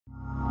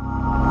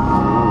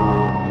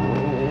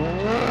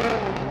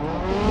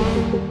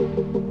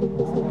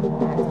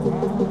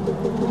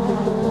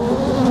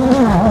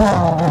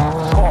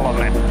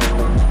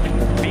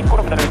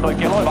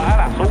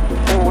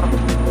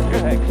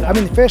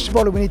mean, first of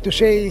all, we need to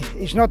say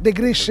it's not the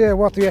Greece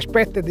what we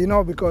expected, you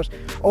know, because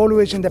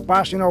always in the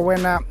past, you know,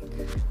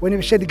 when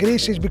we said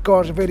Greece is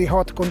because very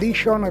hot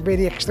condition, a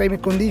very extreme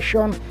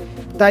condition,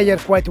 tire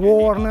quite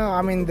worn,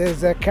 I mean,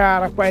 there's a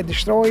car quite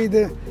destroyed.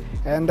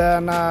 And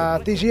then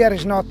this year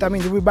is not, I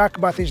mean, we're back,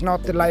 but it's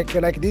not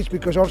like this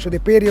because also the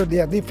period they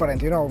are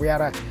different, you know, we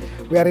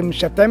are in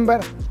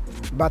September.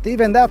 But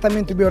even that, I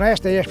mean, to be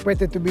honest, I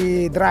expected to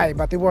be dry,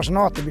 but it was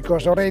not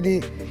because already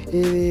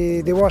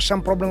there was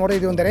some problem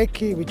already on the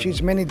recce, which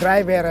is many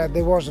drivers,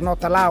 they was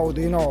not allowed,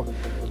 you know,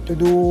 to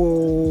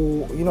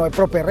do, you know, a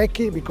proper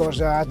recce because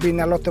has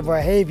been a lot of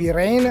heavy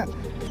rain.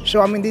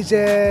 So I mean, this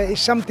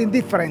is something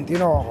different, you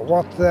know,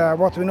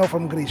 what we know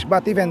from Greece.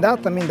 But even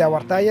that, I mean,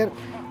 our tire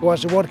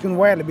was working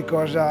well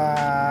because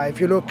if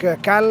you look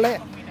Kalle,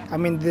 I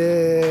mean,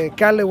 the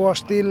Kalle was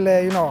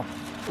still, you know,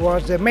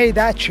 was made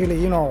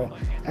actually, you know,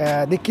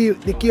 the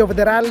key of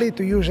the rally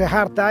to use a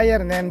hard tire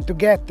and then to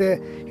get,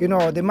 you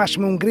know, the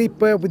maximum grip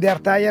with their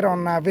tire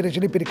on a very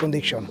slippery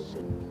condition.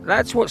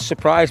 That's what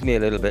surprised me a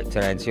little bit,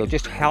 Terenzio,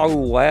 just how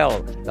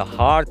well the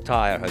hard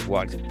tyre has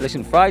worked.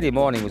 Listen, Friday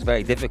morning was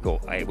very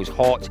difficult. It was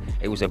hot,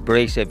 it was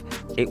abrasive,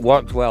 it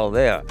worked well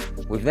there.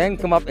 We've then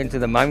come up into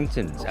the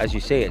mountains. As you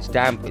say, it's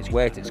damp, it's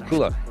wet, it's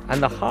cooler,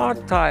 and the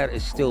hard tyre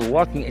is still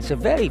working. It's a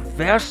very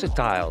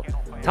versatile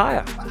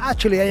tyre.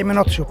 Actually, I am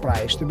not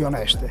surprised, to be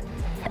honest,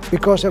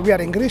 because we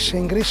are in Greece.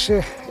 In Greece,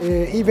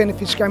 even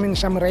if it's coming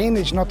some rain,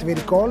 it's not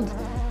very cold.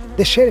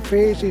 The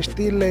surface is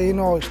still, you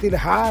know, still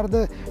hard.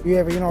 You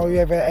have, you know, you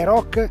have a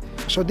rock.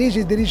 So this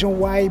is the reason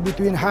why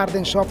between hard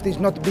and soft is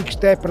not a big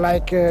step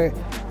like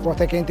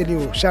what I can tell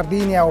you,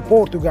 Sardinia or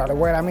Portugal,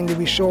 where I mean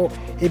we saw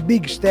a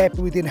big step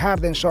between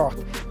hard and soft.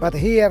 But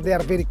here they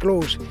are very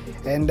close.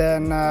 And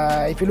then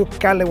if you look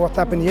Kalle, what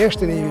happened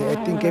yesterday, I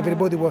think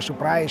everybody was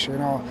surprised, you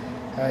know.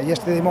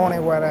 Yesterday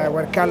morning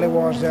where Kalle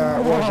was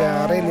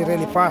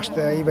really fast,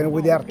 even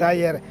with the hard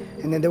tire,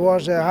 and then there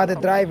was other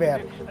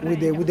driver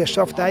with the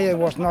soft tire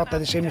was not at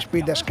the same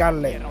speed as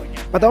Kalle.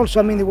 But also,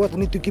 I mean, what you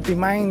need to keep in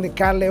mind,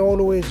 Kalle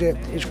always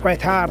is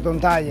quite hard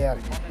on tire,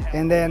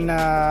 and then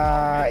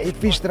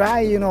if it's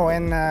dry, you know,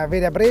 and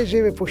very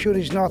abrasive, for sure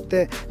it's not,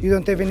 you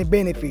don't have any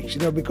benefits,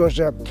 you know, because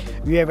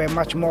you have a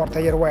much more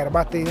tire wear.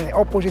 But in the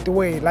opposite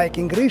way, like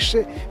in Greece,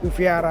 if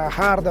you are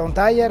hard on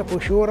tire, for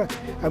sure,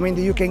 I mean,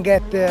 you can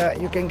get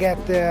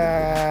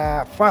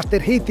faster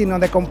hitting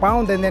on the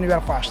compound, and then you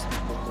are fast.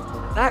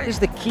 That is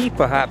the key,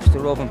 perhaps, to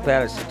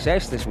Rovanperä's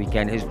success this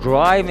weekend. His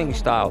driving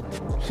style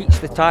heats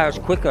the tyres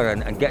quicker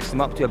and gets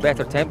them up to a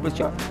better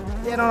temperature.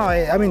 Yeah, no,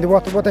 I mean,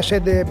 what I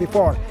said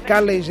before,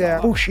 Kalle is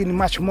pushing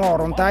much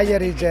more on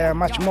tire, is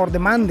much more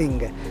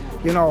demanding,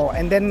 you know,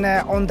 and then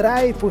on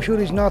dry, for sure,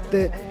 is not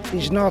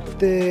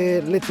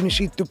let me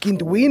see, too keen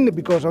to win,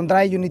 because on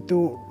dry you need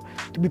to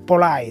be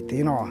polite,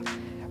 you know.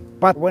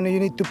 But when you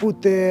need to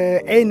put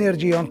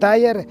energy on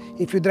tire,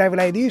 if you drive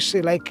like this,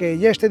 like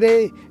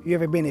yesterday, you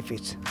have a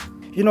benefit.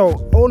 You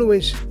know,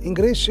 always in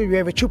Greece you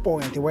have a 2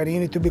 points where you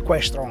need to be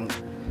quite strong,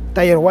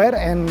 tire wear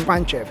and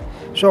puncture.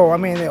 So I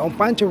mean, on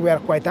puncture we are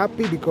quite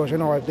happy because, you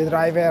know, the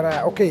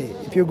driver, okay,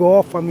 if you go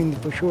off, I mean,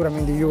 for sure, I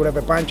mean, you have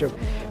a puncture.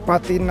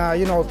 But in,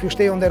 you know, if you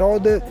stay on the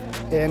road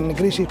and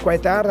Greece is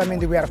quite hard, I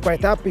mean, we are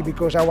quite happy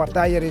because our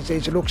tire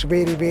looks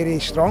very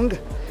strong.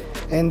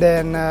 And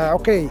then,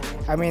 okay,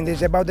 I mean,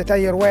 it's about the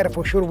tire wear,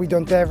 for sure we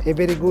don't have a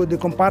very good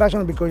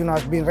comparison because, you know,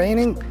 it's been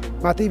raining.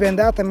 But even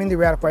that, I mean,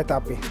 we are quite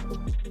happy.